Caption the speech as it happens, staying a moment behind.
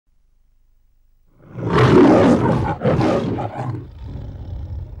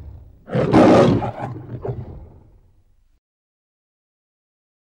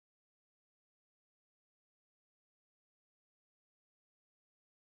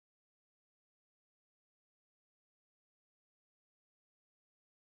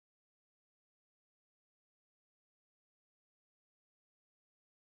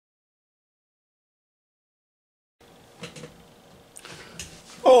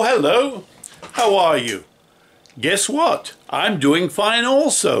Oh, hello. How are you? Guess what? I'm doing fine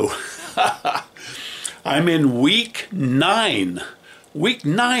also. I'm in week 9. Week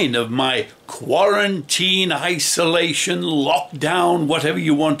 9 of my quarantine, isolation, lockdown, whatever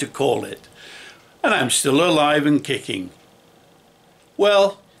you want to call it. And I'm still alive and kicking.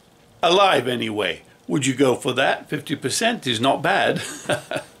 Well, alive anyway. Would you go for that? 50% is not bad.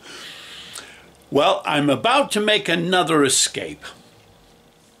 Well, I'm about to make another escape.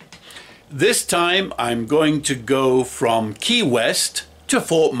 This time I'm going to go from Key West to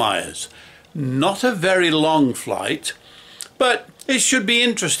Fort Myers. Not a very long flight, but it should be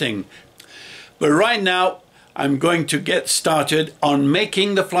interesting. But right now I'm going to get started on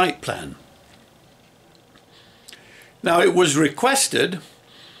making the flight plan. Now, it was requested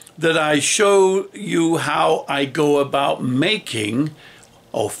that I show you how I go about making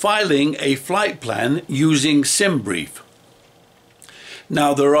or filing a flight plan using SimBrief.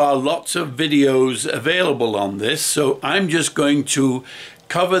 Now, there are lots of videos available on this, so I'm just going to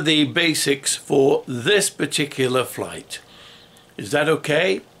cover the basics for this particular flight. Is that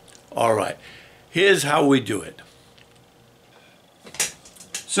okay? All right, here's how we do it.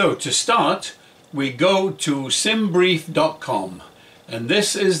 So to start, we go to simbrief.com, and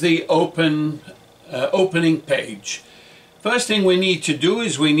this is the opening page. First thing we need to do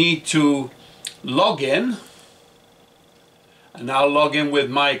is we need to log in. And I'll log in with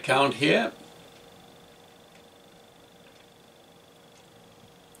my account here.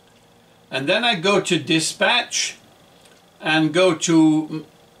 And then I go to dispatch and go to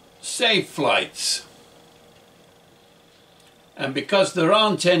save flights. And because there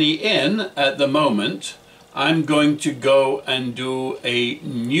aren't any in at the moment, I'm going to go and do a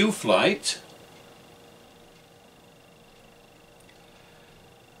new flight.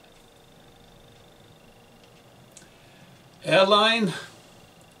 Airline,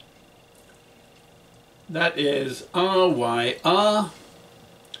 that is RYR.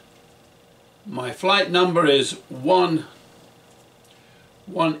 My flight number is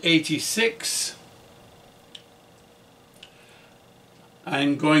 186.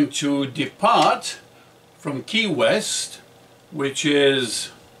 I'm going to depart from Key West, which is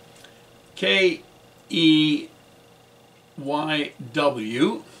KEYW.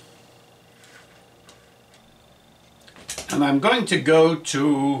 And I'm going to go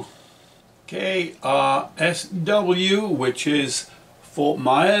to KRSW, which is Fort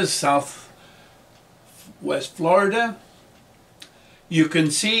Myers, Southwest Florida. You can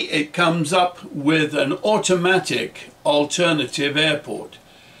see it comes up with an automatic alternative airport.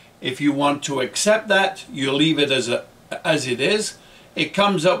 If you want to accept that, you leave it as it is. It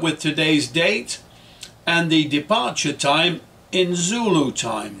comes up with today's date and the departure time in Zulu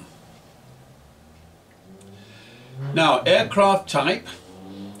time. Now, aircraft type,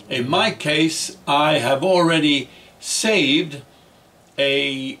 in my case, I have already saved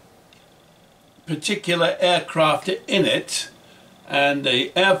a particular aircraft in it, and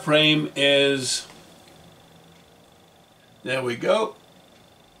the airframe is, there we go,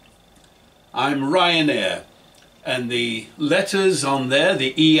 I'm Ryanair, and the letters on there,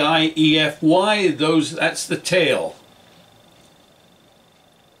 the EI, EFY, that's the tail.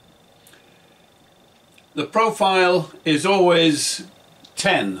 The profile is always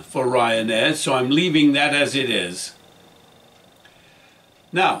 10 for Ryanair, so I'm leaving that as it is.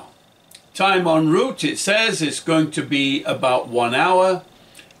 Now, time en route, it says it's going to be about 1 hour.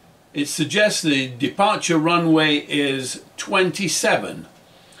 It suggests the departure runway is 27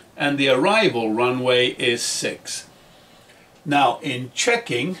 and the arrival runway is 6. Now, in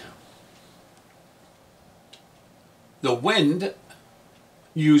checking the wind,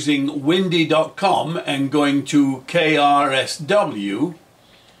 using windy.com and going to KRSW,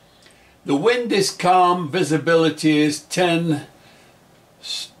 the wind is calm, visibility is 10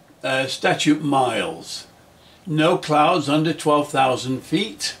 statute miles, no clouds under 12,000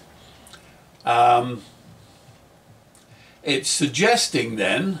 feet. It's suggesting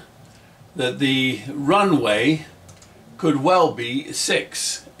then that the runway could well be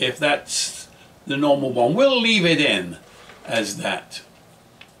 6 if that's the normal one. We'll leave it in as that.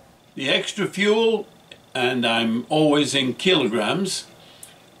 The extra fuel, and I'm always in kilograms.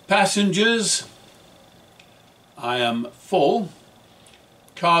 Passengers, I am full.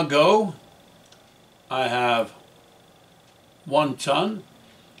 Cargo, I have 1 ton.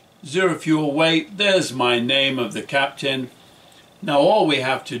 0 fuel weight, there's my name of the captain. Now all we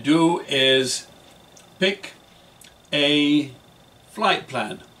have to do is pick a flight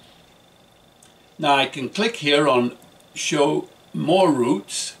plan. Now I can click here on show more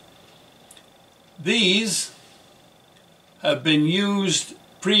routes. These have been used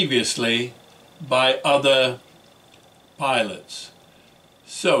previously by other pilots.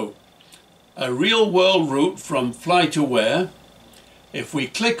 So a real world route from FlightAware, if we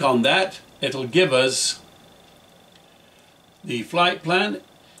click on that, it'll give us the flight plan.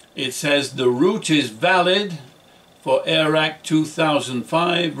 It says the route is valid for AIRAC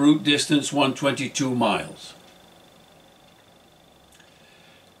 2005, route distance 122 miles.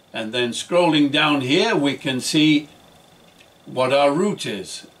 And then scrolling down here we can see what our route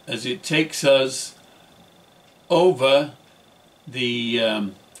is, as it takes us over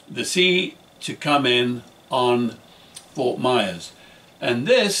the sea to come in on Fort Myers. And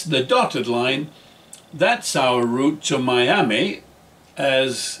this, the dotted line, that's our route to Miami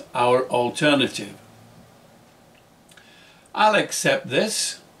as our alternative. I'll accept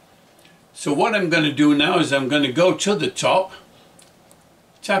this. So what I'm going to do now is I'm going to go to the top,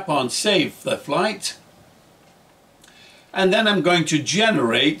 tap on Save the Flight, and then I'm going to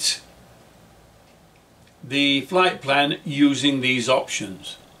generate the flight plan using these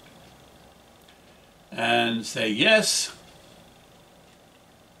options. And say yes.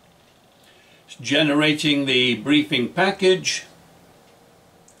 It's generating the briefing package.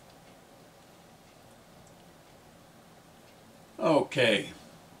 Okay.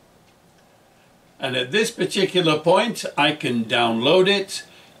 And at this particular point I can download it.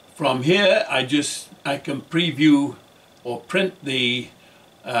 From here I can preview or print the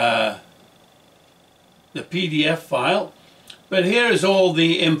PDF file. But here is all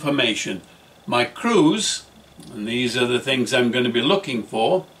the information. My cruise, and these are the things I'm going to be looking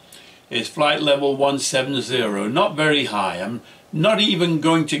for, is flight level 170, not very high. I'm not even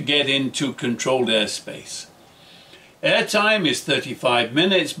going to get into controlled airspace. Airtime is 35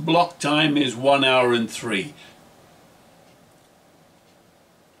 minutes, block time is 1 hour and 3.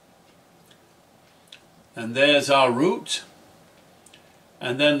 And there's our route.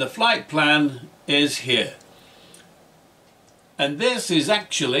 And then the flight plan is here. And this is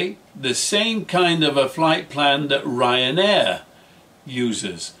actually the same kind of a flight plan that Ryanair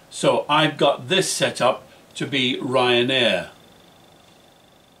uses. So I've got this set up to be Ryanair.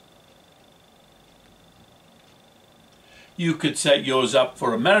 You could set yours up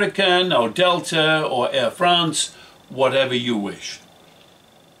for American or Delta or Air France, whatever you wish.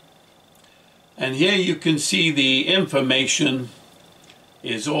 And here you can see the information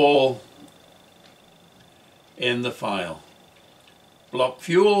is all in the file. Block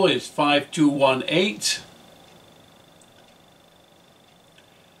fuel is 5218.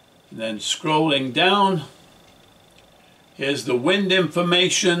 And then scrolling down, here's the wind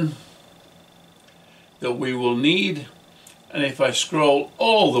information that we will need. And if I scroll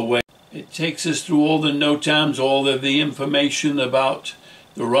all the way, it takes us through all the NOTAMs, all of the information about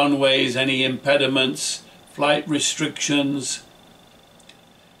the runways, any impediments, flight restrictions.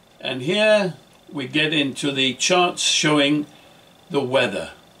 And here we get into the charts showing the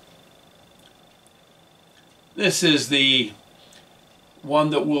weather. This is the one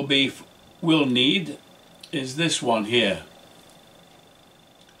that we'll need, is this one here.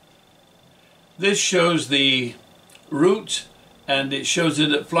 This shows the route, and it shows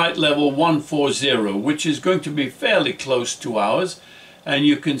it at flight level 140, which is going to be fairly close to ours. And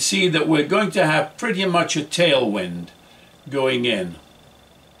you can see that we're going to have pretty much a tailwind going in.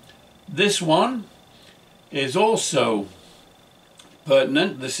 This one is also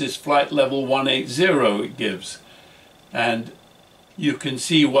pertinent. This is flight level 180 it gives. And you can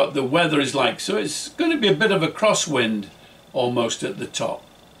see what the weather is like. So it's going to be a bit of a crosswind almost at the top.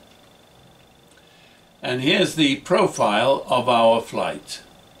 And here's the profile of our flight.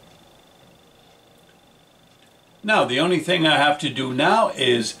 Now the only thing I have to do now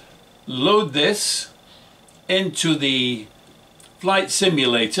is load this into the flight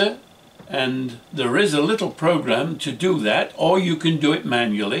simulator, and there is a little program to do that, or you can do it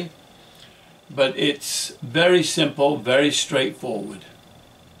manually, but it's very simple, very straightforward.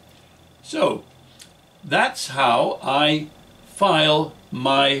 So that's how I file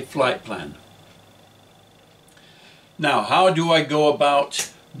my flight plan. Now, how do I go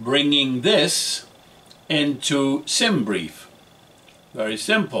about bringing this into SimBrief? Very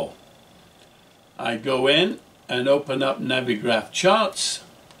simple. I go in and open up Navigraph Charts.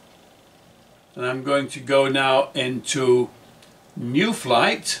 And I'm going to go now into New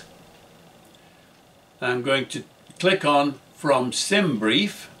Flight. I'm going to click on From Sim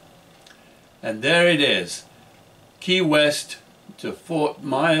Brief, and there it is, Key West to Fort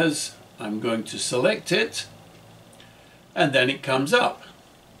Myers. I'm going to select it, and then it comes up.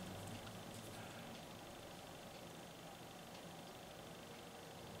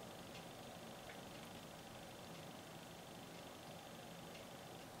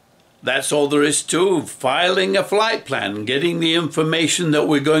 That's all there is to filing a flight plan, getting the information that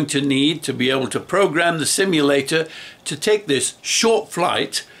we're going to need to be able to program the simulator to take this short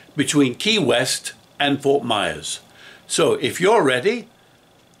flight between Key West and Fort Myers. So if you're ready,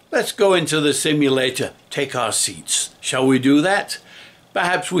 let's go into the simulator, take our seats. Shall we do that?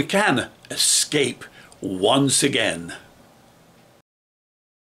 Perhaps we can escape once again.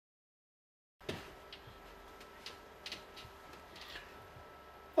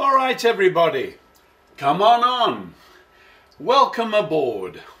 All right, everybody, come on. Welcome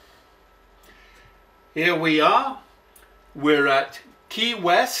aboard. Here we are. We're at Key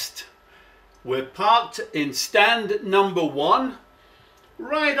West. We're parked in stand number 1,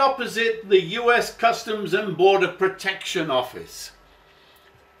 right opposite the US Customs and Border Protection Office.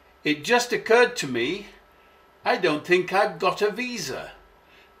 It just occurred to me, I don't think I've got a visa.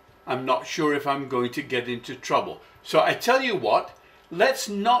 I'm not sure if I'm going to get into trouble. So I tell you what, let's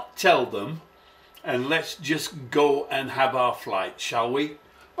not tell them, and let's just go and have our flight, shall we?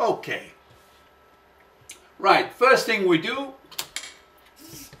 Okay. Right, first thing we do,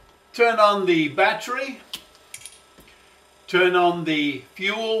 turn on the battery, turn on the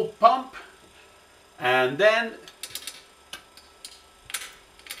fuel pump, and then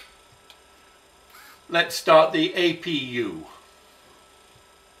let's start the APU.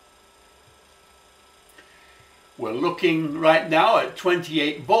 We're looking right now at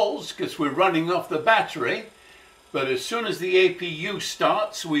 28 volts because we're running off the battery, but as soon as the APU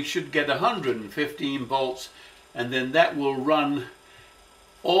starts we should get 115 volts, and then that will run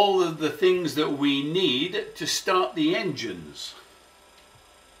all of the things that we need to start the engines.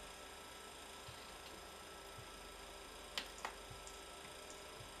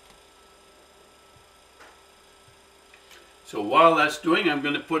 So while that's doing, I'm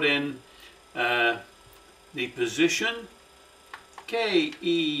going to put in the position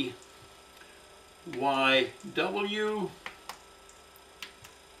KEYW,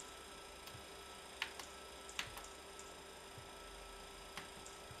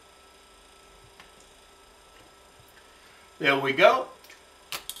 there we go.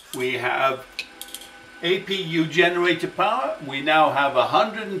 We have APU generator power. We now have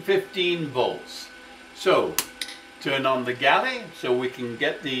 115 volts. So turn on the galley so we can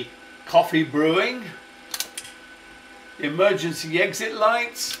get the coffee brewing. Emergency exit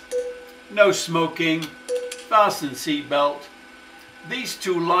lights, no smoking, fasten seatbelt. These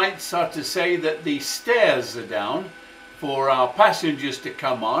two lights are to say that the stairs are down for our passengers to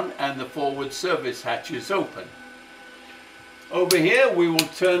come on and the forward service hatches open. Over here we will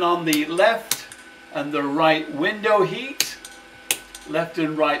turn on the left and the right window heat, left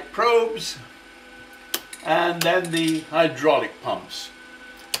and right probes, and then the hydraulic pumps.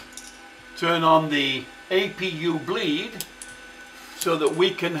 Turn on the APU bleed so that we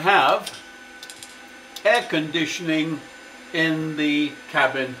can have air conditioning in the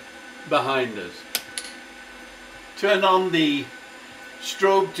cabin behind us. Turn on the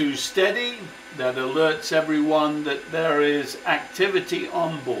strobe to steady, that alerts everyone that there is activity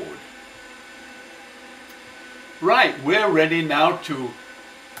on board. Right, we're ready now to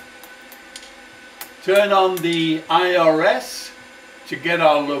turn on the IRS to get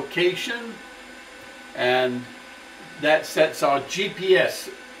our location, and that sets our GPS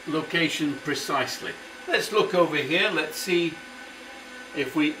location precisely. Let's look over here. Let's see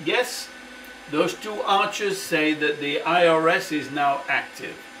if we, yes, those two arches say that the IRS is now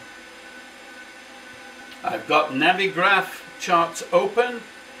active. I've got Navigraph charts open.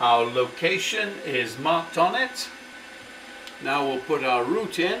 Our location is marked on it. Now we'll put our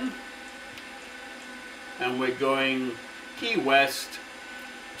route in, and we're going Key West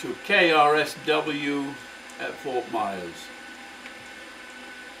to KRSW at Fort Myers.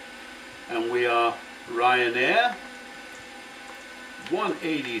 And we are Ryanair.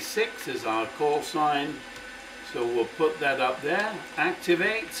 186 is our call sign, so we'll put that up there.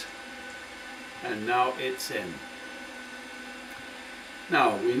 Activate, and now it's in.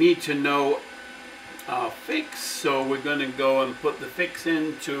 Now we need to know our fix, so we're going to go and put the fix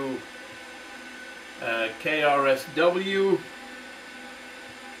into KRSW.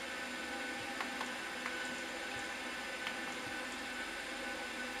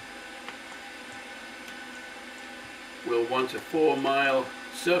 we'll want a 4-mile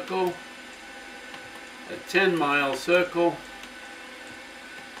circle, a 10-mile circle,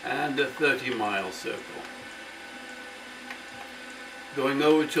 and a 30-mile circle. Going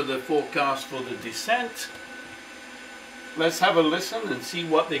over to the forecast for the descent, let's have a listen and see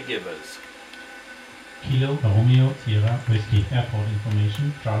what they give us. Kilo Romeo Sierra Whiskey Airport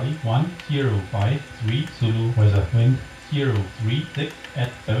information Charlie 1053 Zulu weather wind 036 at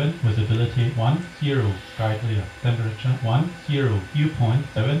 7 visibility 10 sky clear temperature 10 dew point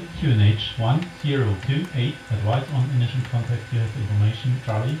 7 QNH 1028 advice on initial contact you have information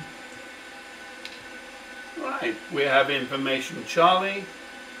Charlie. Right, we have information Charlie.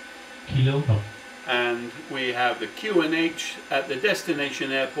 Kilo And we have the QNH at the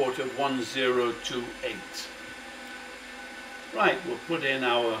destination airport of 1028. Right, we'll put in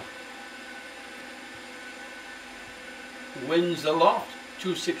our winds aloft,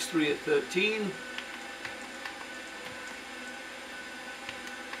 263 at 13.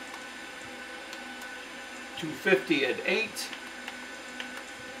 $250 at 8.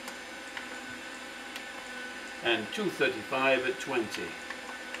 And $235 at 20.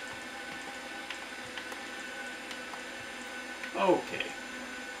 Okay.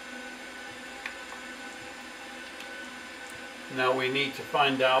 Now we need to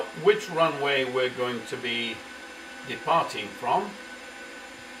find out which runway we're going to be departing from.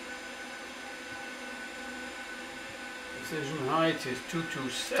 Decision height is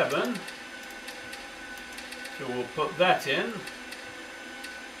 227. So we'll put that in.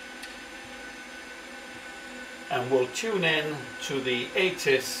 And we'll tune in to the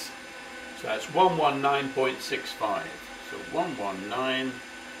ATIS. So that's 119.65. So 119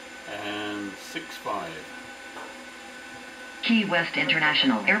 and 65. Key West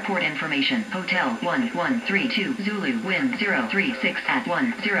International Airport information. Hotel 1132 Zulu wind 036 at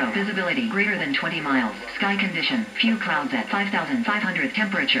 10 visibility greater than 20 miles. Sky condition few clouds at 5,500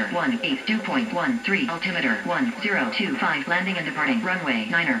 temperature 18 dew point 13 altimeter 1025 landing and departing runway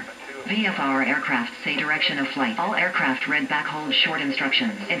 9er. VFR aircraft say direction of flight. All aircraft read back hold short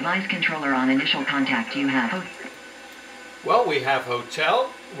instructions. Advise controller on initial contact you have. Well, we have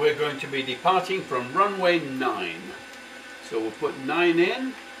hotel. We're going to be departing from runway 9. So we'll put 9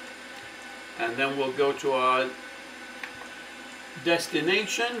 in, and then we'll go to our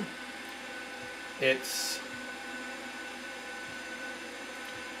destination. It's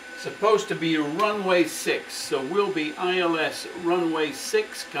supposed to be runway 6, so we'll be ILS runway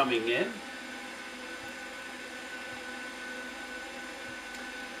 6 coming in.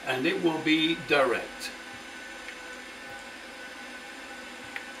 And it will be direct.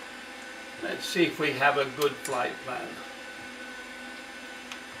 Let's see if we have a good flight plan.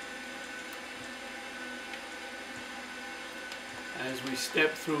 As we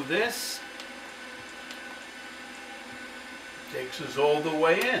step through this, takes us all the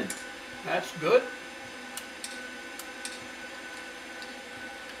way in. That's good.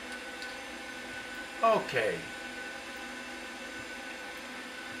 Okay.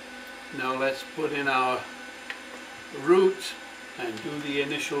 Now let's put in our route and do the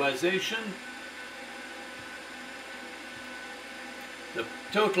initialization. The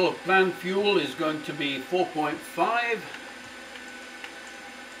total planned fuel is going to be 4.5.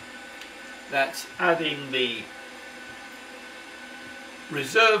 That's adding the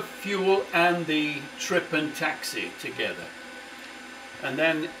reserve fuel and the trip and taxi together. And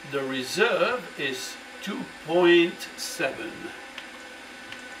then the reserve is 2.7.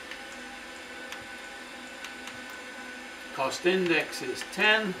 Cost index is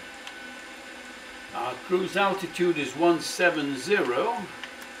 10. Our cruise altitude is 170.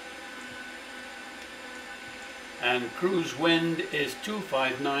 And cruise wind is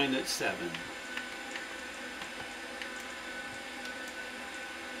 259 at 7.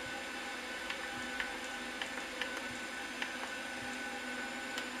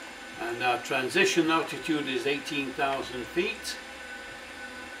 And our transition altitude is 18,000 feet.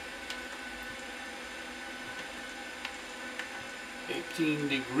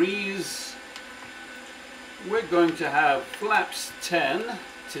 degrees. We're going to have flaps 10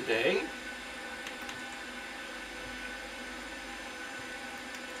 today.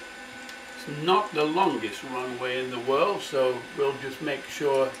 It's not the longest runway in the world, so we'll just make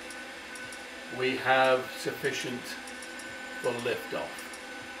sure we have sufficient for liftoff.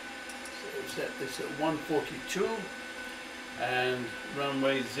 So set this at 142, and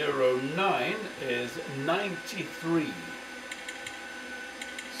runway 09 is 93.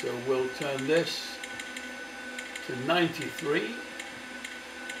 So we'll turn this to 93.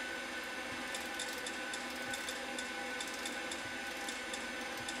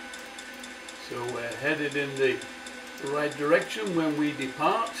 So we're headed in the right direction when we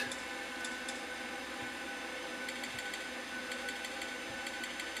depart.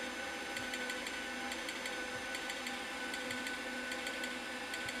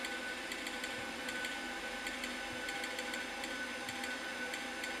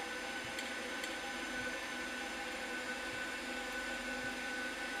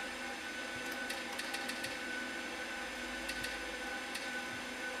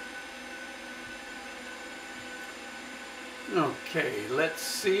 Okay, let's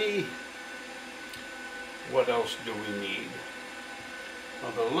see. What else do we need?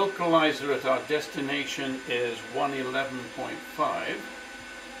 Well, the localizer at our destination is 111.5.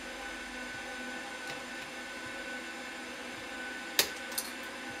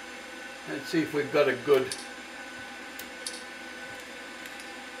 Let's see if we've got a good...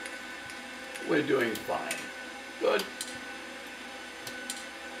 We're doing fine. Good.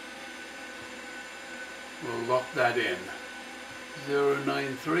 We'll lock that in.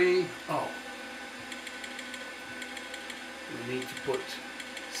 093. Oh. We need to put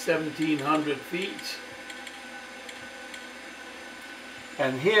 1700 feet.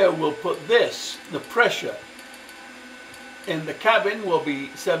 And here we'll put this, the pressure in the cabin will be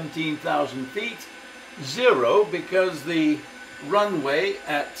 17,000 feet. 0 because the runway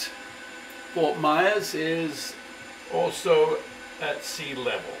at Fort Myers is also at sea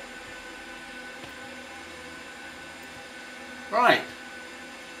level. Right,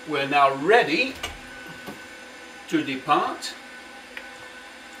 we're now ready to depart.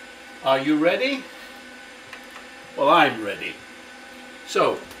 Are you ready? Well, I'm ready.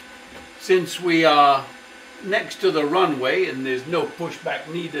 So, since we are next to the runway and there's no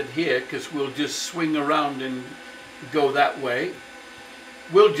pushback needed here because we'll just swing around and go that way,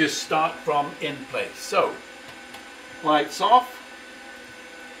 we'll just start from in place. So, lights off,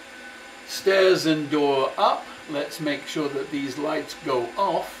 stairs and door up. Let's make sure that these lights go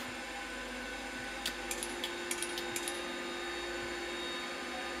off.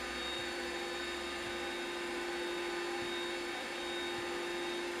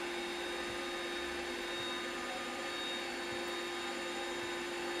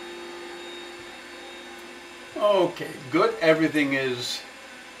 Okay, good. Everything is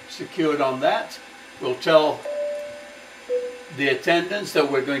secured on that. We'll tell the attendants that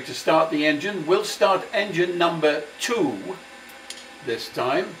we're going to start the engine. We'll start engine number 2 this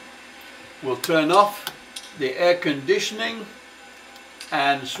time. We'll turn off the air conditioning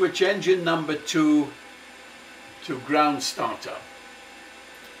and switch engine number 2 to ground startup.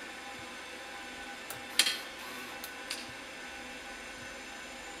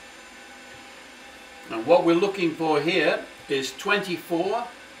 And what we're looking for here is 24.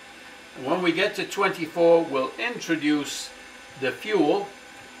 And when we get to 24, we'll introduce the fuel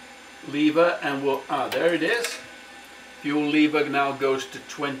lever and we'll, there it is. Fuel lever now goes to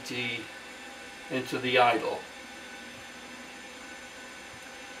 20 into the idle.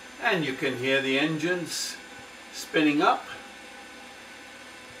 And you can hear the engines spinning up.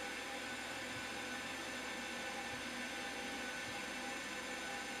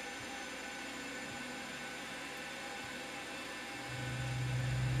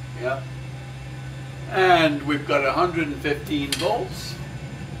 Yep. And we've got 115 volts.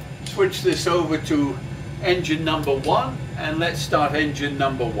 Switch this over to engine number 1 and let's start engine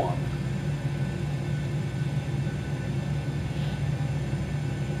number 1.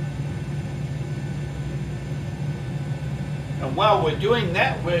 And while we're doing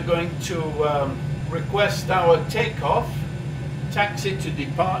that, we're going to request our takeoff, taxi to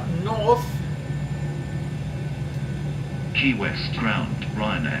depart north. Key West ground,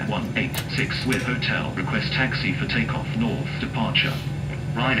 Ryanair 186 with hotel. Request taxi for takeoff north departure.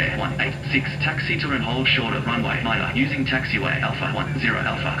 Ryanair 186 taxi to and hold short of runway minor using taxiway Alpha 10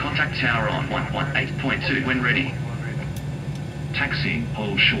 Alpha. Contact tower on 118.2 when ready. Taxiing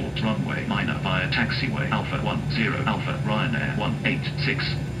hold short runway minor via taxiway Alpha 10 Alpha Ryanair 186.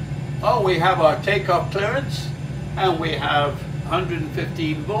 Oh, we have our takeoff clearance and we have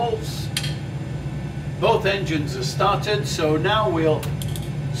 115 volts. Both engines are started, so now we'll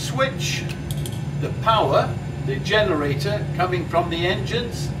switch the power, the generator coming from the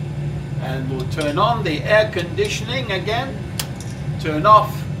engines, and we'll turn on the air conditioning again, turn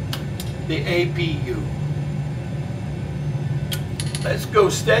off the APU. Let's go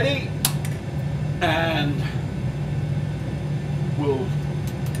steady and we'll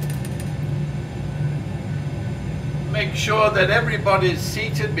make sure that everybody's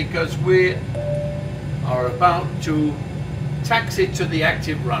seated because we are about to taxi to the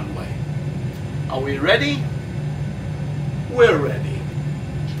active runway. Are we ready? We're ready.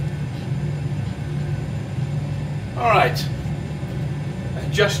 Alright,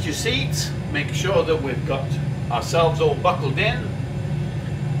 adjust your seats, make sure that we've got ourselves all buckled in.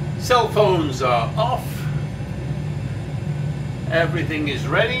 Cell phones are off. Everything is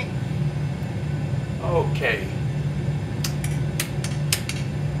ready. Okay.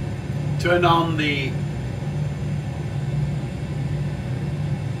 Turn on the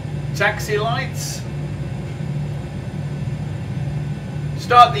taxi lights.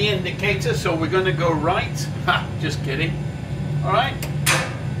 Start the indicator, so we're going to go right. Ha, just kidding. Alright.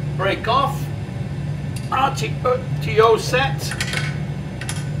 Brake off. RTO set.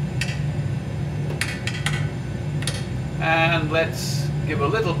 And let's give a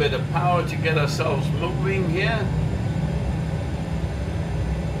little bit of power to get ourselves moving here.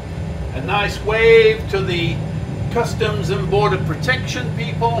 A nice wave to the Customs and Border Protection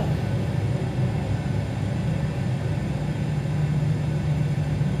people.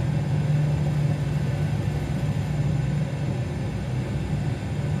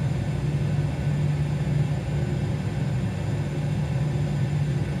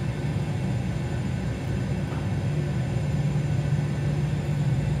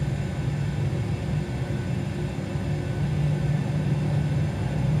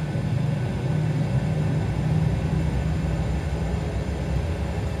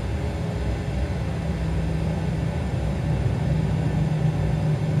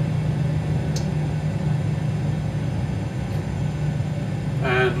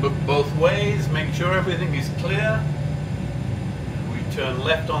 And look both ways, make sure everything is clear. We turn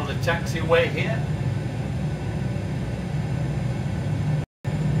left on the taxiway here.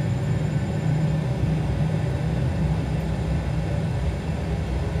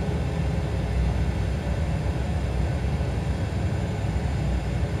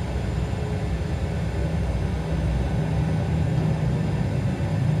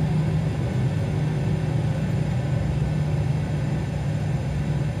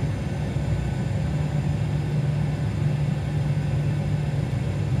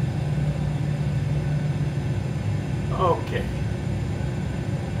 Okay.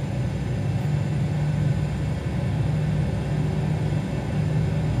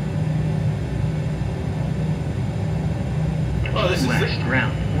 Oh, this West, is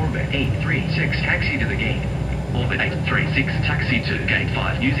ground, orbit 836, taxi to the gate. Orbit 836, taxi to gate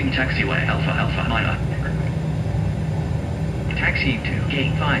 5, using taxiway Alpha Alpha Minor. Taxi to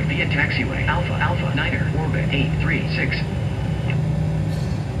gate 5 via taxiway Alpha Alpha Niner, orbit 836.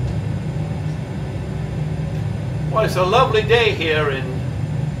 Well, it's a lovely day here in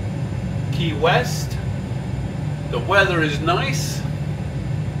Key West. The weather is nice.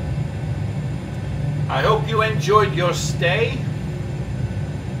 I hope you enjoyed your stay.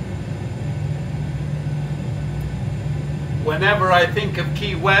 Whenever I think of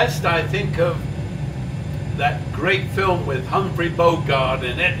Key West, I think of that great film with Humphrey Bogart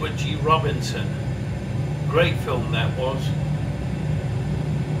and Edward G. Robinson. Great film that was.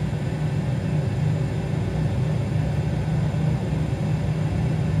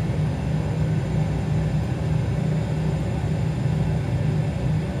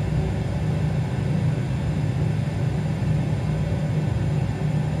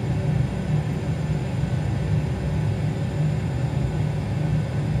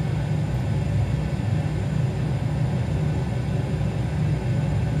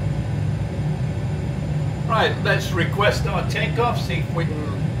 Right, let's request our takeoff, see if we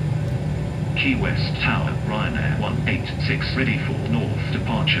can... Key West Tower, Ryanair 186, ready for north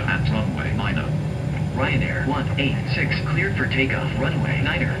departure at runway 90. Ryanair 186, cleared for takeoff, runway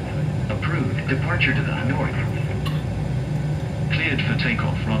 90. Approved, departure to the north. Cleared for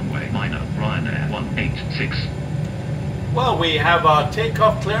takeoff, runway 90, Ryanair 186. Well, we have our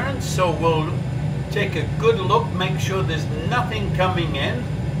takeoff clearance, so we'll take a good look, make sure there's nothing coming in.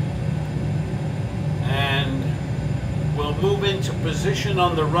 And we'll move into position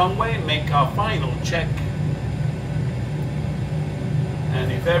on the runway, make our final check.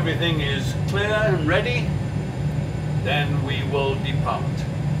 And if everything is clear and ready, then we will depart.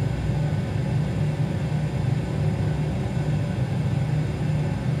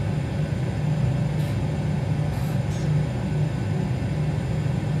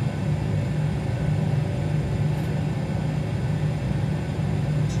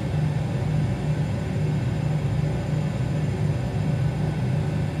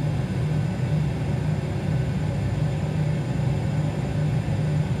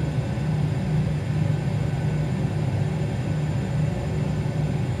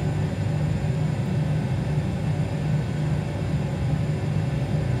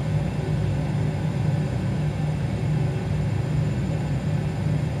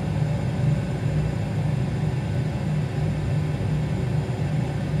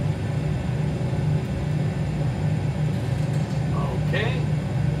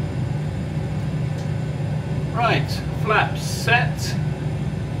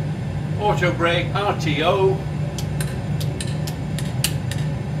 auto brake, RTO,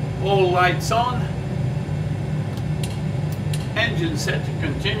 all lights on, engine set to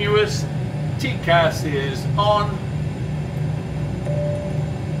continuous, TCAS is on,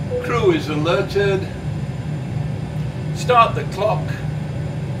 crew is alerted, start the clock.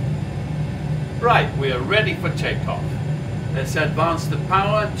 Right, we are ready for takeoff. Let's advance the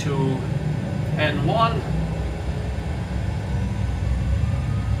power to N1.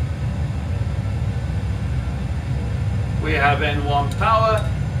 We have N1 power,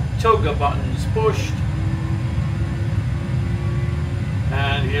 toga buttons pushed,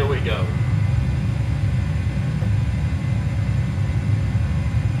 and here we go.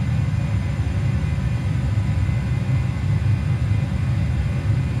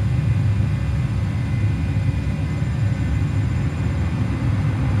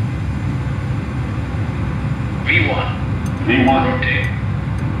 V1 rotate.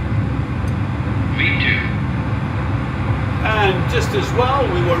 V2. And just as well,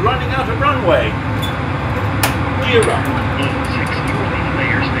 we were running out of runway. Gear up. 186, you will need the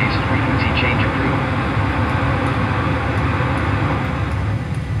airspace frequency change approved.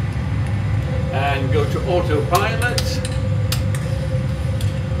 And go to autopilot.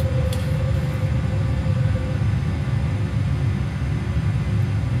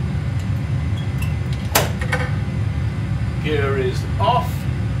 Gear is off.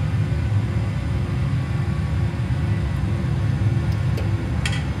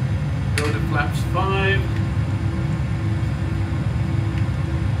 Go to flaps 5.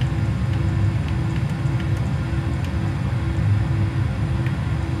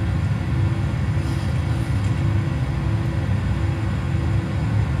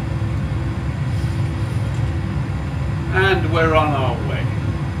 And we're on our way.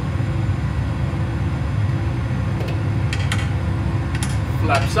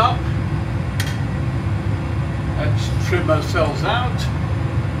 Flaps up. Let's trim ourselves out.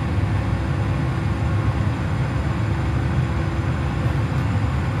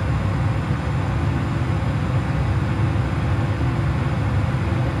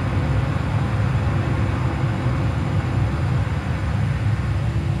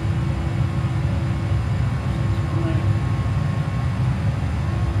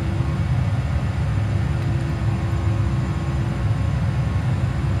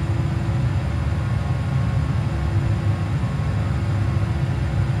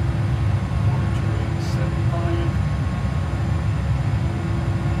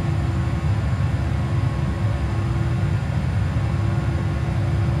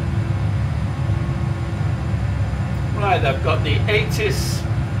 Right, I've got the ATIS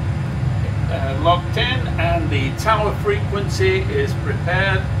locked in and the tower frequency is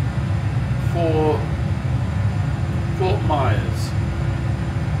prepared for Fort Myers.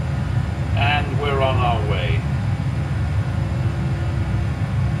 And we're on our way.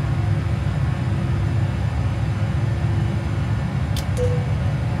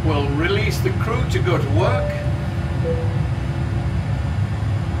 We'll release the crew to go to work.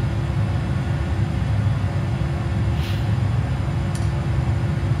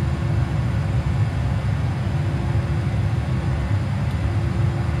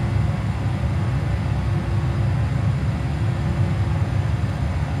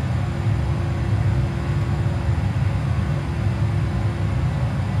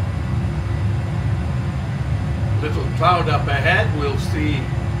 Little cloud up ahead, we'll see.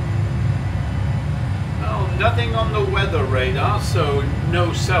 Oh, nothing on the weather radar, so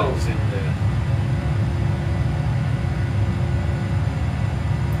no cells in there.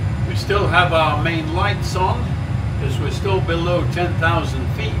 We still have our main lights on because we're still below 10,000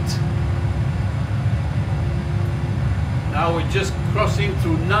 feet. Now we're just crossing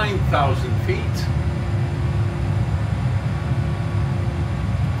through 9,000 feet.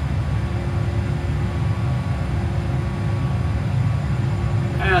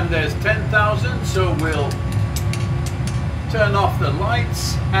 And there's 10,000, so we'll turn off the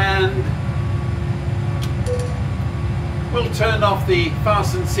lights and we'll turn off the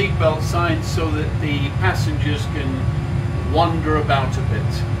fasten seatbelt signs so that the passengers can wander about a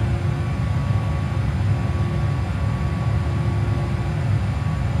bit.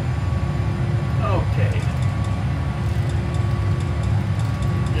 Okay.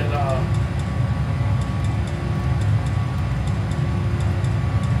 Get our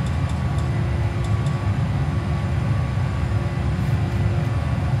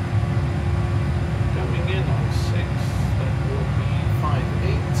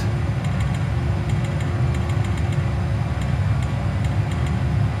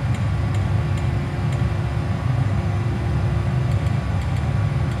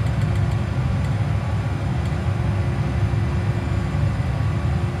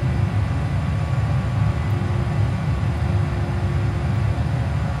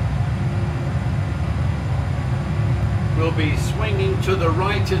to the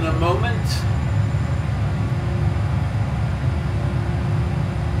right in a moment.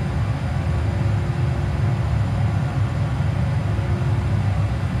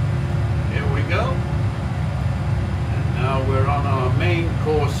 Here we go. And now we're on our main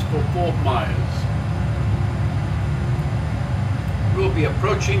course for Fort Myers. We'll be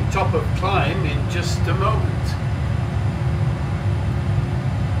approaching top of climb in just a moment.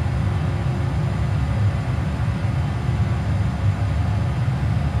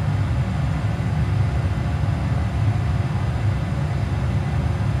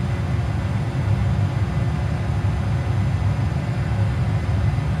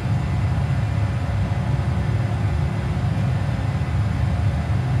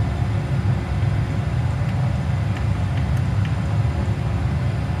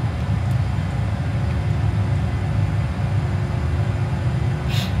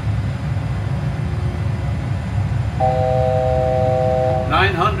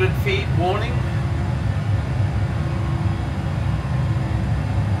 Feet warning.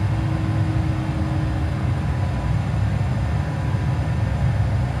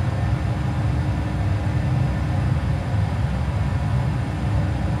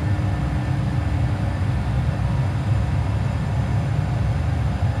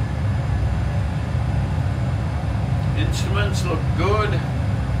 Instruments look good.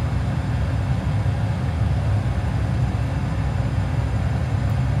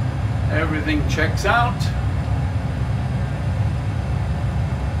 Everything checks out.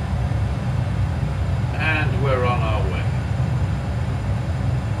 And we're on our way.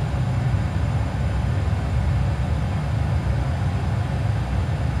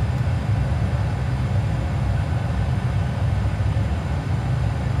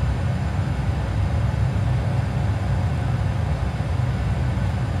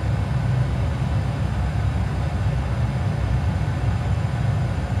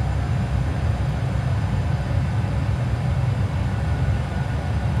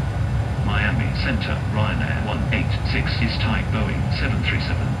 Center, Ryanair 186 is type Boeing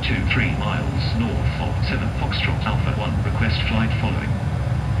 737-23 miles north of 7 Foxtrot Alpha 1. Request flight following.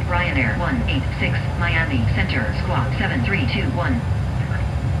 Ryanair 186, Miami Center, squawk 7321.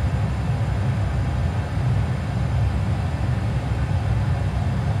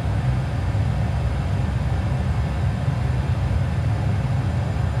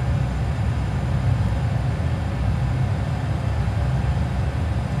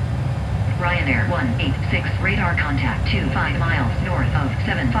 Ryanair 186, radar contact 25 miles north of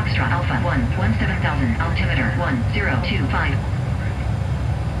 7 Foxtrot Alpha 1, 17,000, altimeter 1025.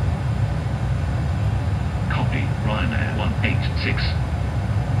 Copy, Ryanair 186.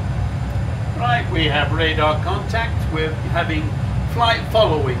 Right, we have radar contact. We're having flight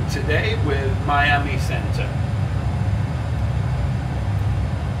following today with Miami Center.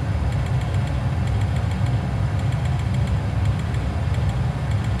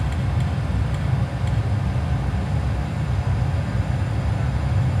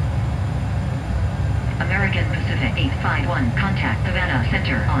 American Pacific 851, contact Havana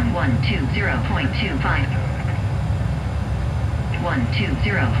Center on 120.25.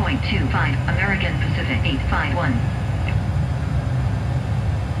 120.25, American Pacific 851.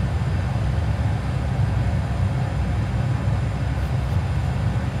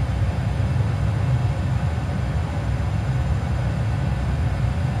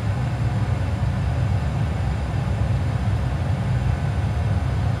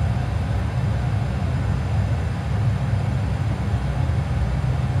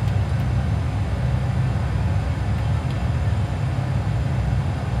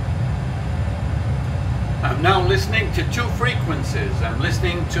 I'm now listening to two frequencies. I'm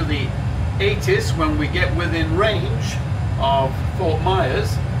listening to the 80s when we get within range of Fort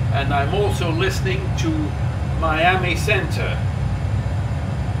Myers, and I'm also listening to Miami Center.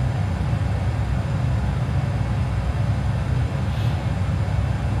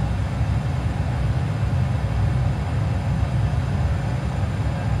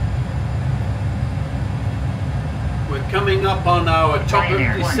 Coming up on our top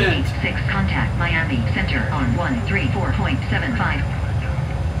Ryanair of descent. 186, contact Miami Center on 134.75.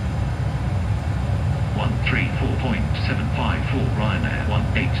 134.75 for Ryanair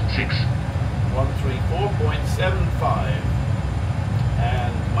 186. 134.75.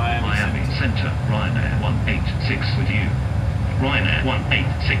 And Miami Center, Ryanair 186 with you. Ryanair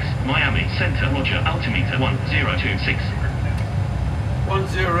 186, Miami Center, roger, altimeter 1026.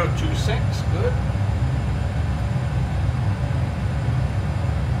 1026, good.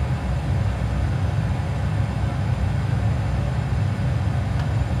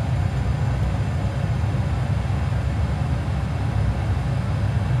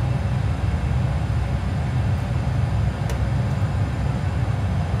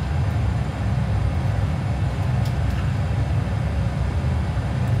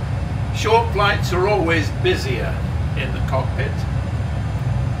 flights are always busier in the cockpit.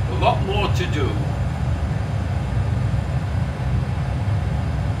 A lot more to do.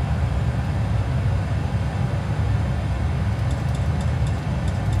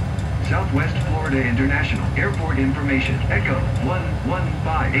 Southwest Florida International Airport information. Echo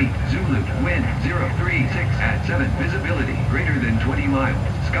 1158 Zulu. Wind 036 at 7. Visibility greater than 20 miles.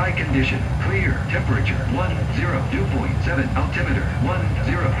 Sky condition clear. Temperature 102.7. Altimeter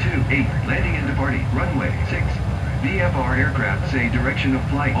 1028. Landing and departing runway 6. VFR aircraft say direction of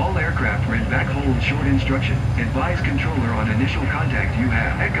flight. All aircraft read back hold short instruction. Advise controller on initial contact you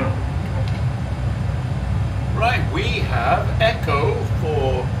have. Echo. Right, we have Echo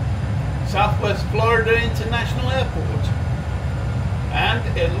for Southwest Florida International Airport,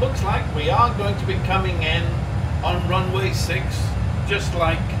 and it looks like we are going to be coming in on runway 6, just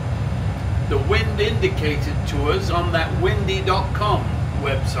like the wind indicated to us on that windy.com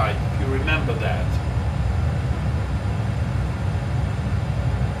website, if you remember that.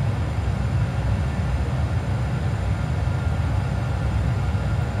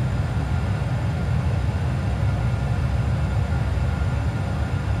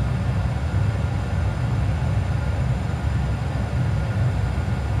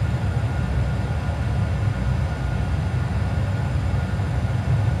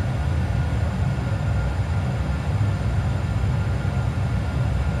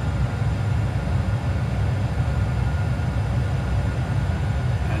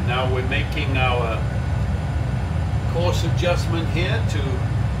 Now we're making our course adjustment here to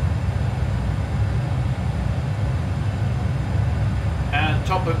and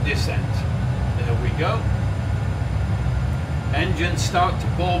top of descent. There we go. Engines start to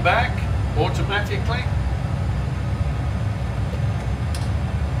pull back automatically.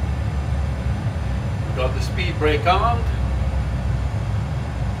 Got the speed brake armed.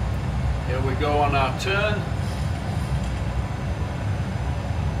 Here we go on our turn.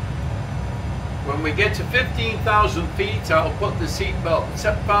 When we get to 15,000 feet, I'll put the seatbelt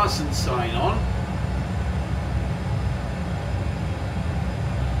fasten sign on.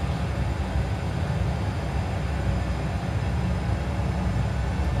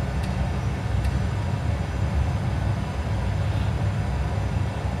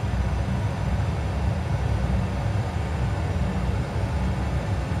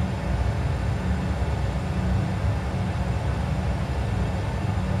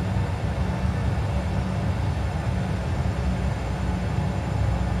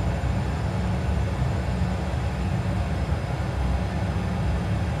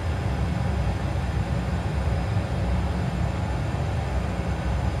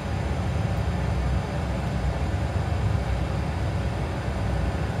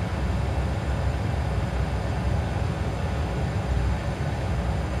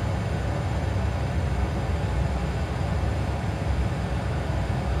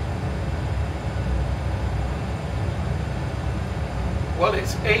 Well,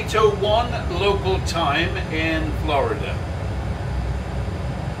 it's 8:01 local time in Florida.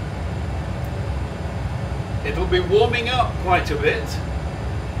 It'll be warming up quite a bit,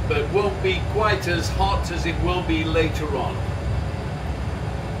 but won't be quite as hot as it will be later on.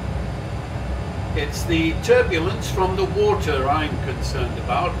 It's the turbulence from the water I'm concerned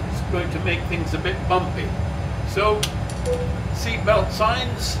about. It's going to make things a bit bumpy. So, seatbelt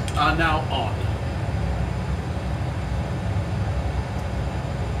signs are now on.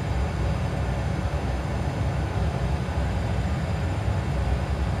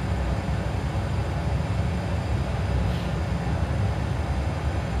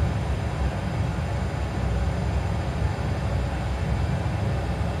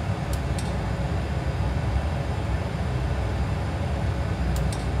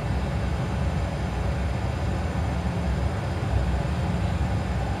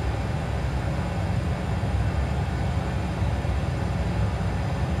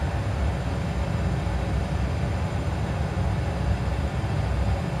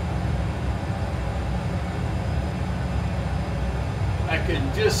 I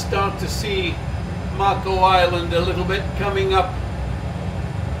can just start to see Marco Island a little bit coming up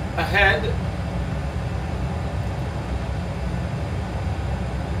ahead.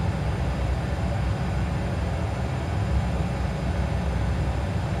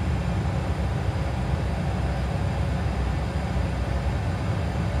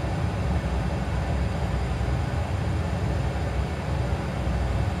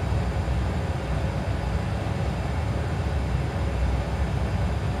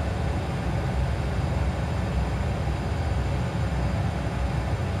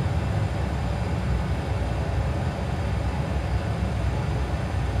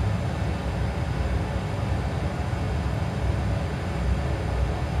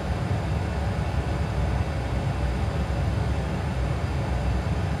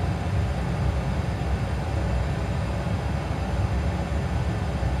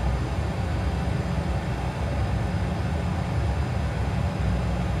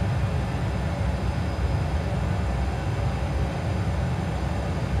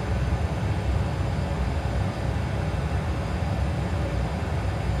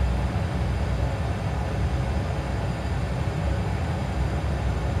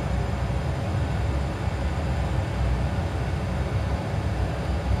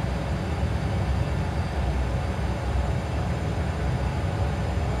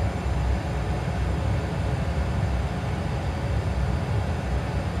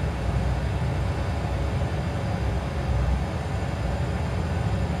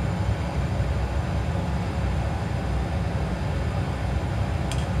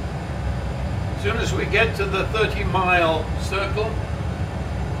 as we get to the 30-mile circle,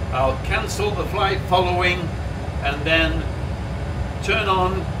 I'll cancel the flight following and then turn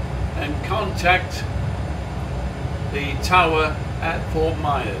on and contact the tower at Fort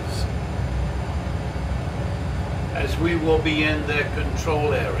Myers, as we will be in their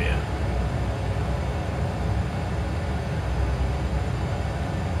control area.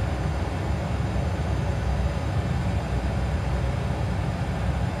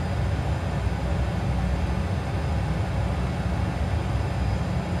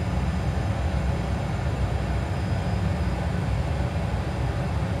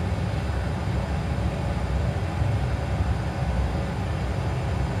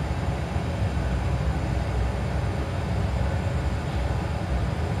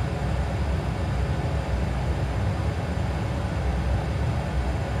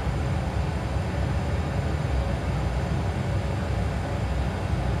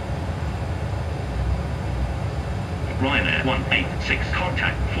 Ryanair 186,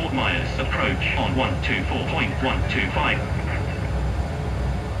 contact Fort Myers, approach on 124.125.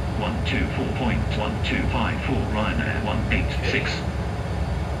 124.125 for Ryanair 186.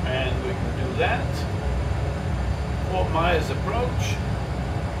 And we can do that. Fort Myers approach.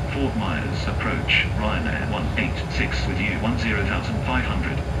 Fort Myers approach, Ryanair 186 with you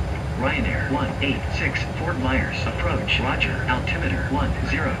 10,500. Ryanair 186, Fort Myers approach, roger, altimeter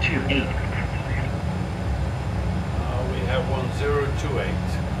 1028. We have 1028.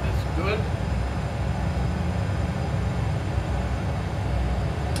 That's good.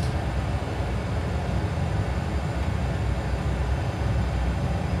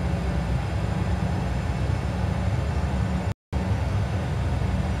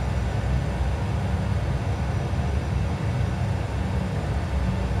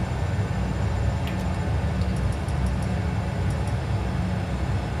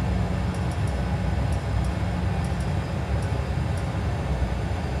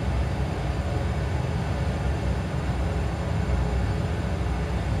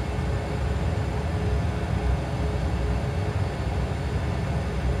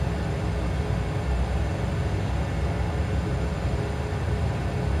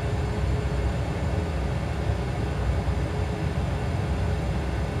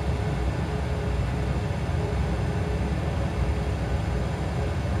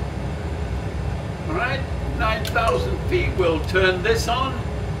 All right, 9,000 feet, we'll turn this on,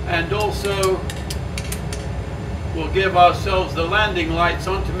 and also we'll give ourselves the landing lights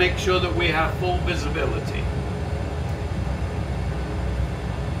on to make sure that we have full visibility.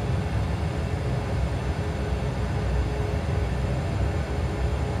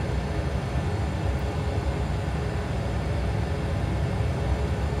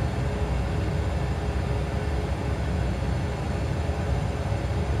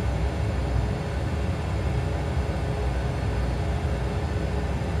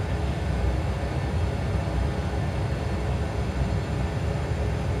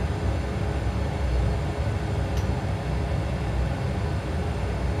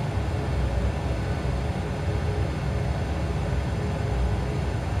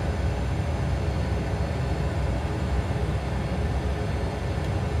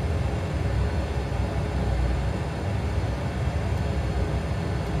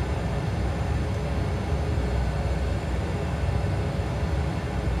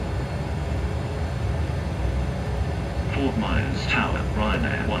 Fort Myers Tower,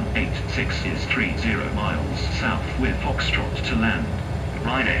 Ryanair 186 is 30 miles south with Foxtrot to land.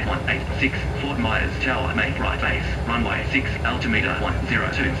 Ryanair 186, Fort Myers Tower, make right base, runway 6, altimeter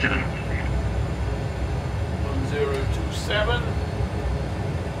 1027. 1027.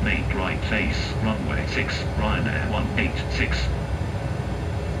 Make right base, runway 6, Ryanair 186.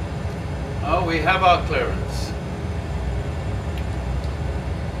 Oh, we have our clearance.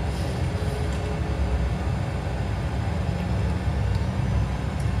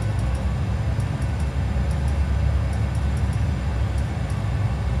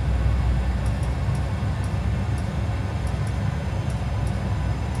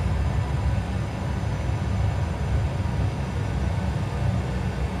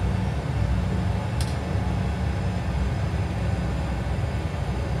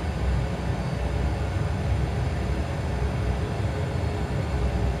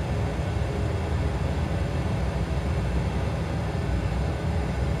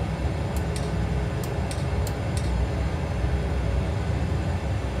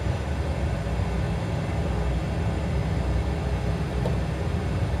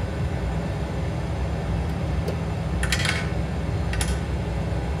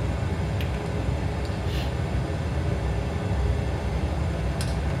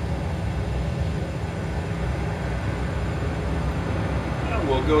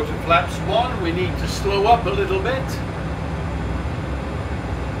 we'll go to flaps 1. We need to slow up a little bit.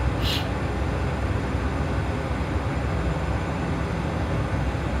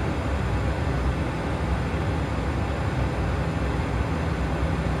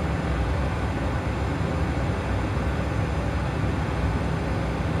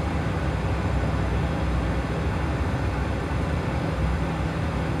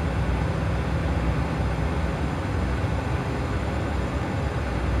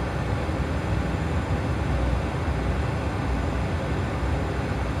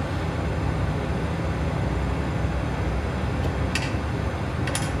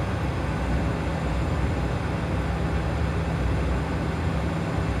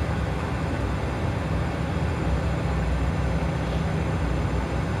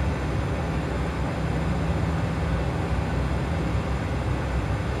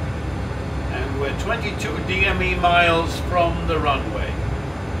 We're 22 DME miles from the runway.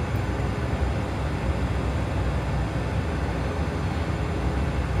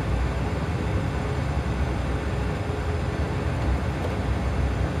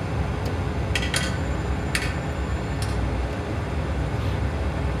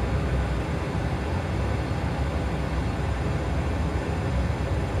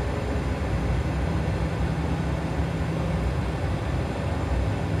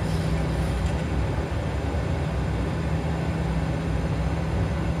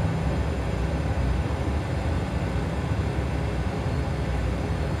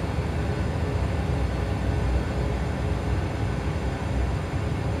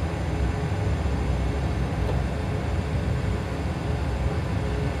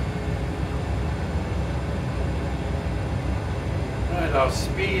 Our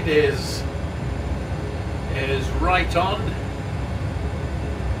speed is right on.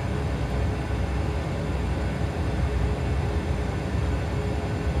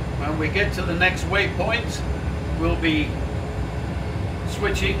 When we get to the next waypoint, we'll be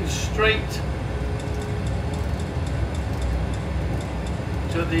switching straight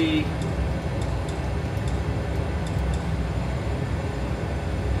to the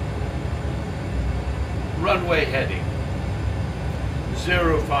runway heading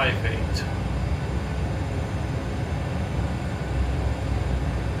 058.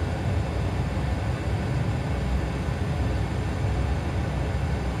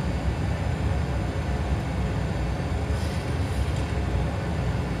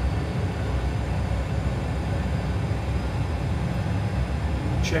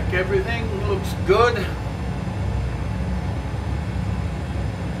 Check everything, looks good.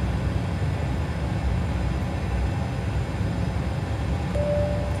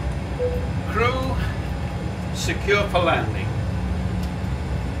 Crew secure for landing.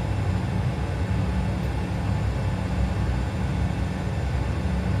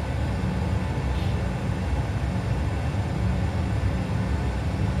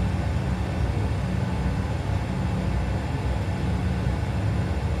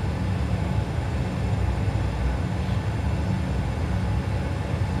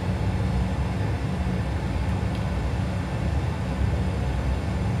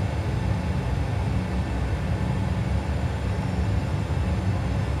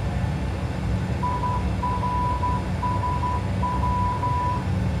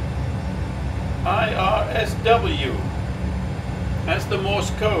 KRSW. That's the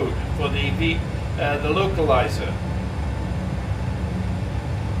Morse code for the localizer.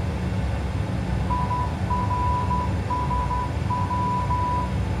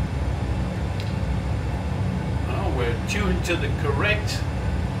 Well, we're tuned to the correct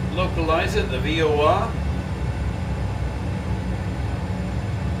localizer, the VOR.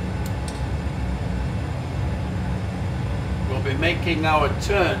 We'll be making our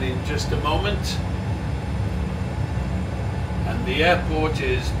turn in just a moment. And the airport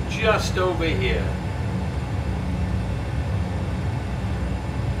is just over here.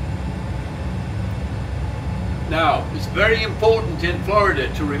 Now, it's very important in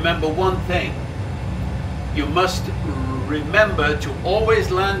Florida to remember one thing. You must remember to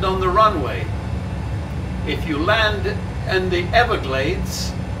always land on the runway. If you land in the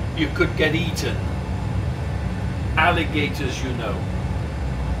Everglades, you could get eaten. Alligators, you know.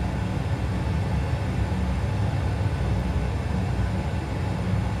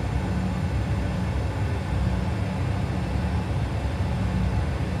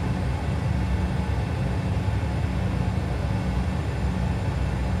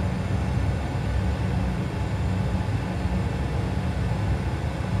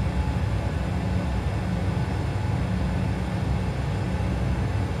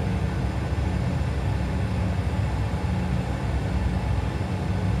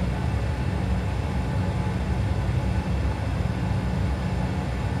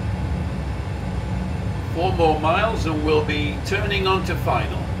 4 more miles and we'll be turning onto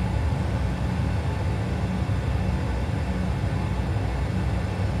final.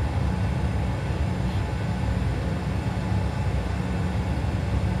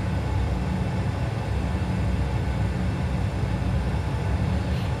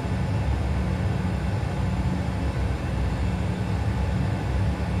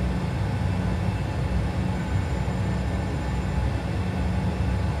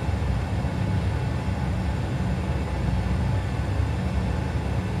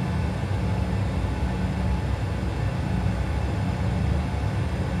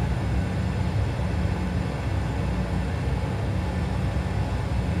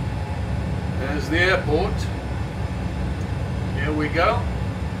 There's the airport. Here we go.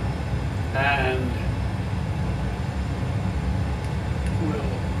 And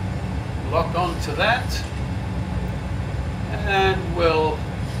we'll lock onto that. And we'll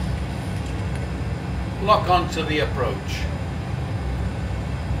lock onto the approach.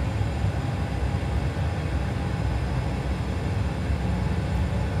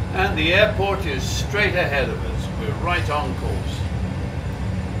 And the airport is straight ahead of us. We're right on course.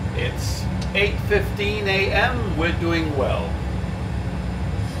 It's 8:15 a.m. We're doing well.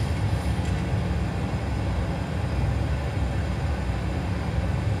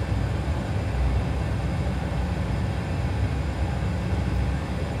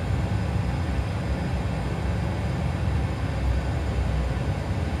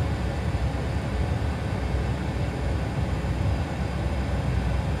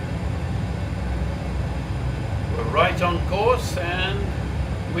 We're right on course and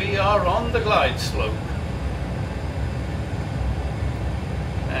we are on the glide slope.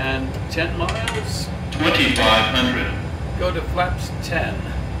 And 10 miles. 2,500. Go to flaps 10.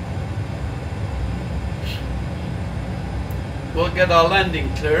 We'll get our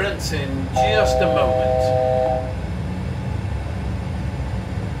landing clearance in just a moment.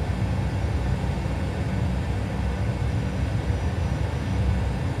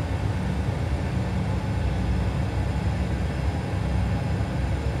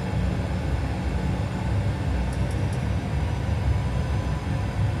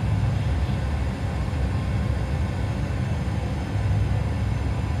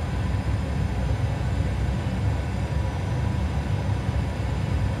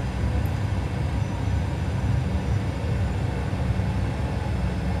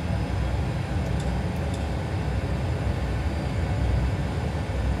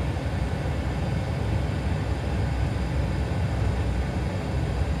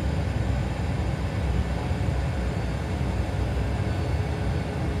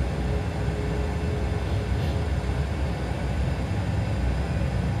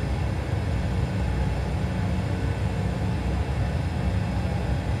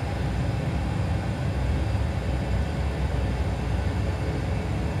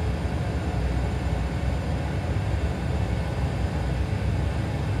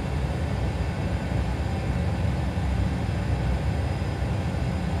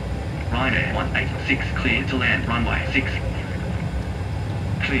 Ryanair 186 clear to land runway 6.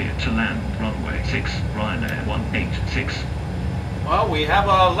 Clear to land runway 6. Ryanair 186. Well, we have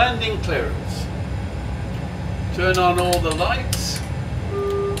our landing clearance. Turn on all the lights.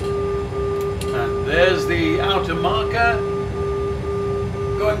 And there's the outer marker.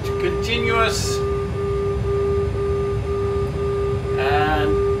 Going to continuous.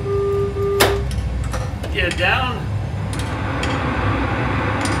 And gear down.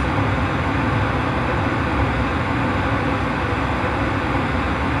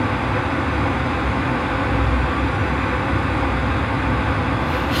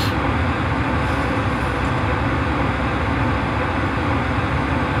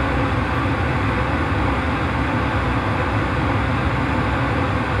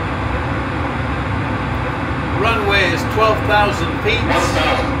 Runway is 12,000 feet,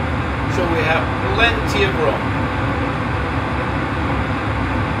 1,000. so we have plenty of room.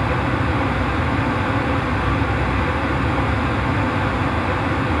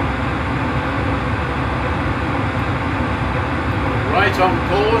 Right on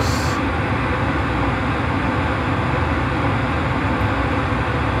course.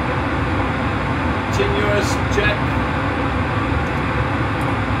 Continuous check.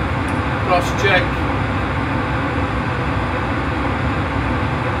 Cross check.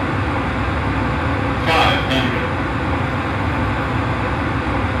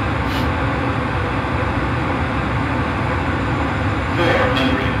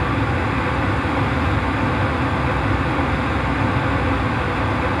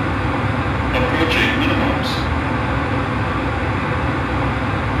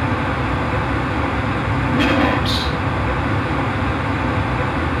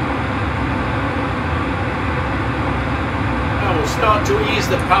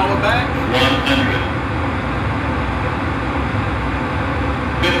 the power back. 100.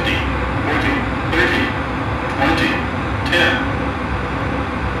 50, 40, 30, 20, 10.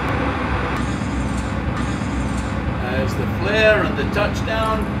 As the flare and the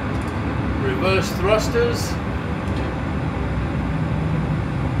touchdown, reverse thrusters.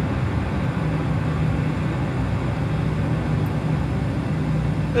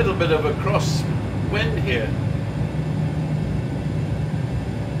 Little bit of a cross wind here.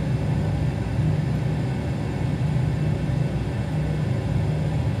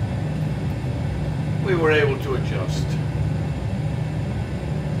 We were able to adjust.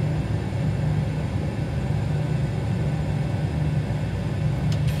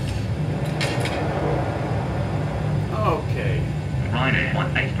 Okay. Ryanair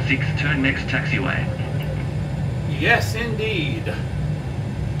 186, turn next taxiway. Yes, indeed.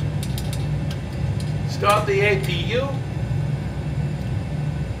 Start the APU.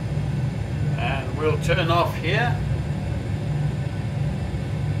 And we'll turn off here.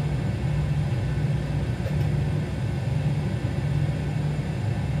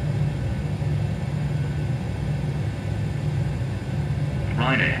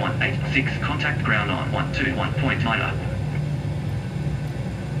 Ryanair 186, contact ground on 121.9.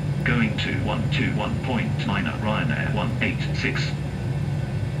 Going to 121.9, Ryanair 186.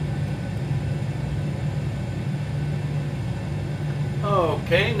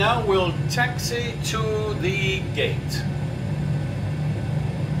 Okay, now we'll taxi to the gate.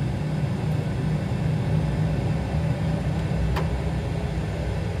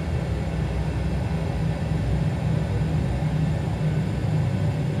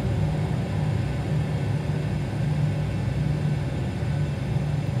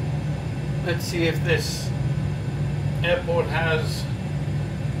 Let's see if this airport has...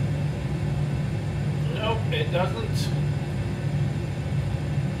 Nope, it doesn't.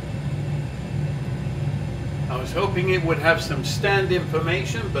 I was hoping it would have some stand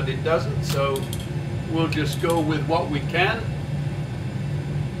information, but it doesn't, so we'll just go with what we can.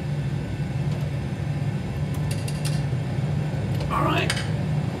 All right.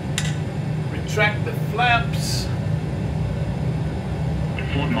 Retract the flaps.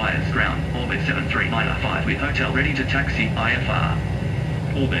 Fort Myers ground, orbit 73-5 with hotel ready to taxi IFR.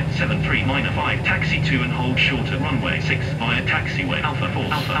 Orbit 73-5, taxi to and hold short at runway 6 via taxiway Alpha 4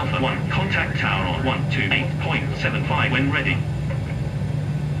 Alpha Alpha 1. Contact tower on 128.75 when ready.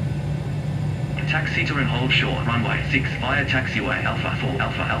 Taxi to and hold short runway 6 via taxiway Alpha 4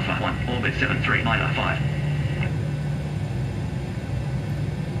 Alpha Alpha 1. Orbit 73-5.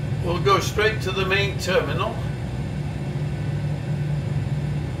 We'll go straight to the main terminal.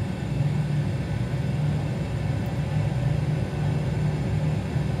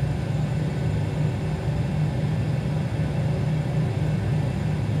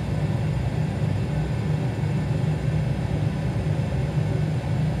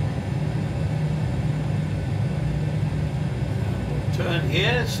 Turn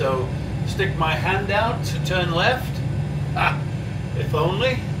here, so stick my hand out to turn left. Ah, if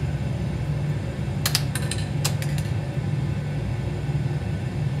only.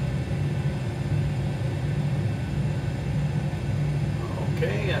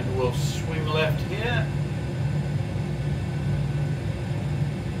 Okay, and we'll swing left here.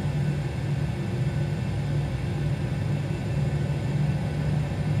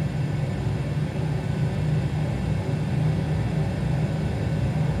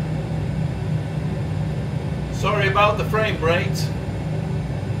 Sorry about the frame rate.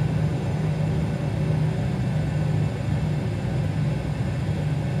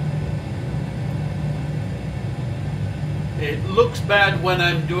 It looks bad when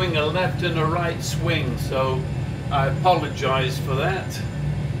I'm doing a left and a right swing, so I apologize for that.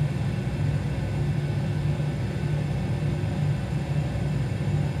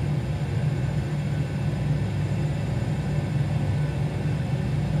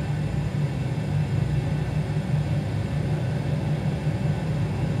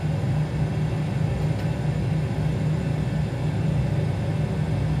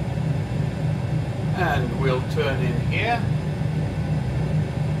 And we'll turn in here.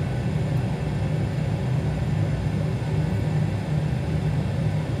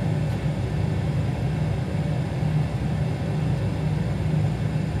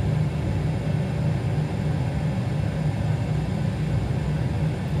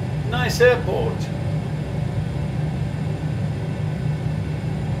 Nice airport.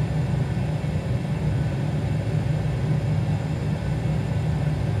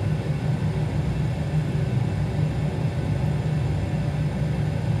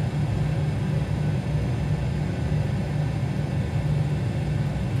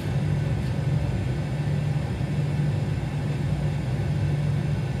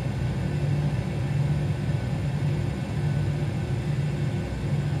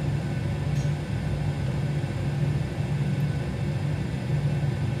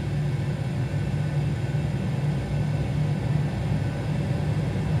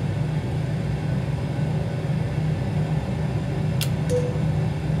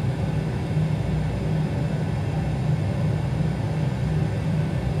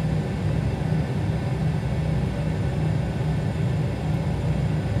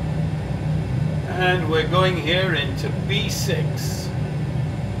 And we're going here into B6.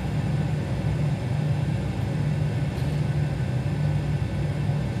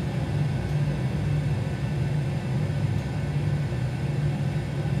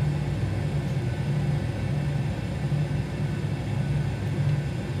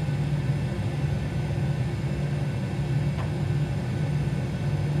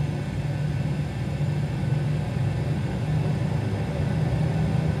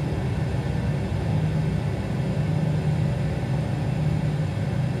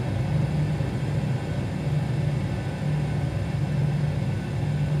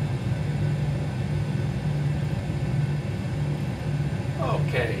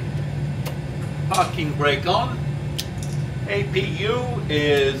 Okay, parking brake on, APU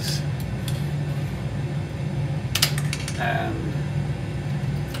is, and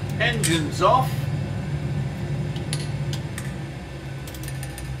engines off,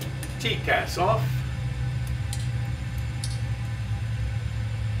 TCAS off,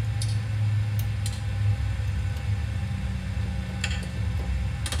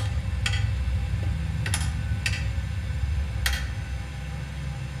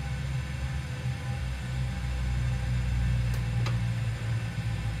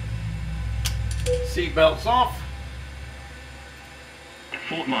 seatbelts off.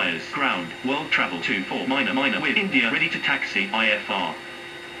 Fort Myers, ground, world travel 24 minor with India ready to taxi IFR.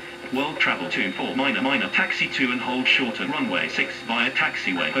 World travel 24 minor taxi to and hold short at runway 6 via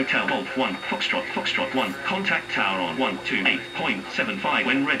taxiway Hotel Golf 1 Foxtrot 1 contact tower on 128.75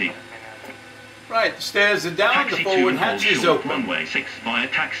 when ready. Right, the stairs are down, Taxi the to forward and hold hatch is short open. runway 6 via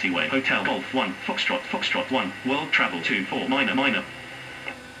taxiway Hotel Golf 1 Foxtrot 1 world travel 24 minor.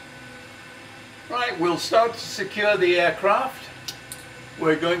 Right, we'll start to secure the aircraft.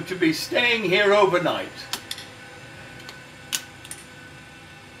 We're going to be staying here overnight.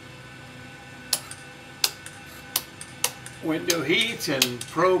 Window heat and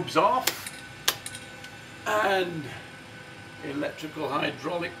probes off. And electrical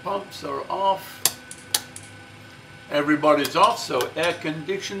hydraulic pumps are off. Everybody's off, so air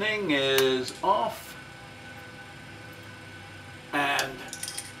conditioning is off. And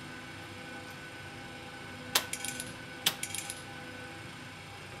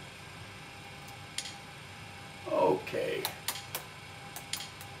okay,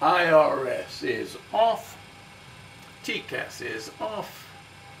 IRS is off, TCAS is off,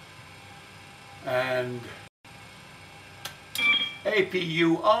 and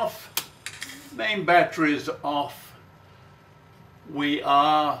APU off, main battery is off. We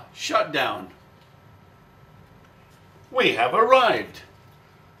are shut down. We have arrived.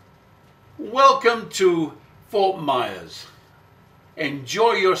 Welcome to Fort Myers.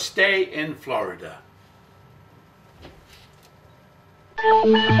 Enjoy your stay in Florida.